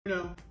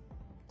Uno.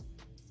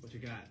 What you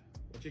got?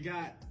 What you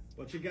got?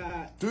 What you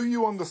got? Do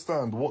you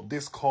understand what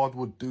this card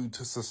would do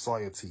to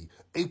society?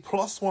 A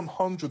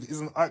 +100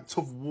 is an act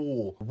of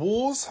war.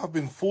 Wars have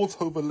been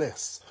fought over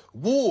less.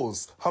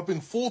 Wars have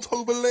been fought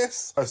over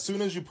less. As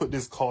soon as you put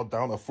this card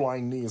down, a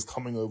flying knee is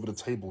coming over the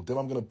table. Then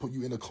I'm going to put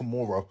you in a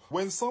Kimura.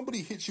 When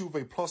somebody hits you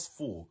with a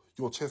 +4,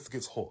 your chest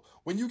gets hot.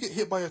 When you get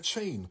hit by a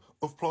chain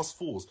of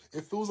 +4s,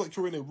 it feels like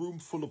you're in a room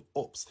full of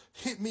ops.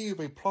 Hit me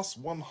with a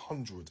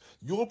 +100.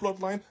 Your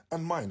bloodline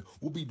and mine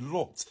will be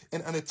locked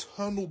in an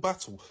eternal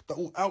battle that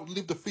will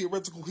outlive the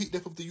theoretical heat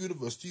death of the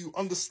universe. Do you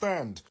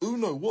understand?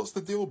 Uno, what's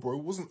the deal,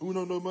 bro? Wasn't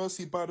Uno No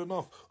Mercy bad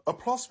enough? A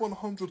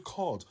 +100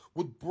 card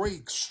would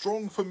break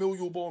strong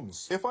familial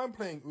bonds. If I'm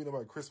playing Uno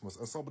at Christmas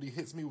and somebody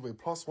hits me with a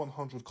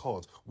 +100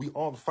 card, we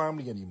aren't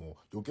family anymore.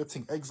 You're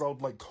getting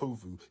exiled like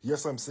Kovu.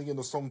 Yes, I'm singing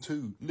the song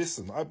too.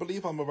 Listen, I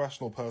believe I'm a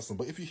rational person,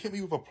 but if you hit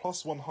me with a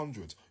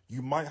 +100,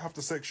 you might have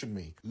to section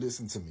me.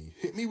 Listen to me.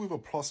 Hit me with a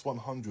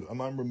 +100 and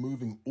I'm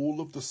removing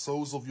all of the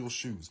soles of your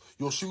shoes.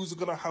 Your shoes are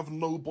gonna have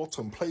no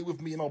bottom. Play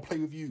with me and I'll play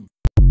with you.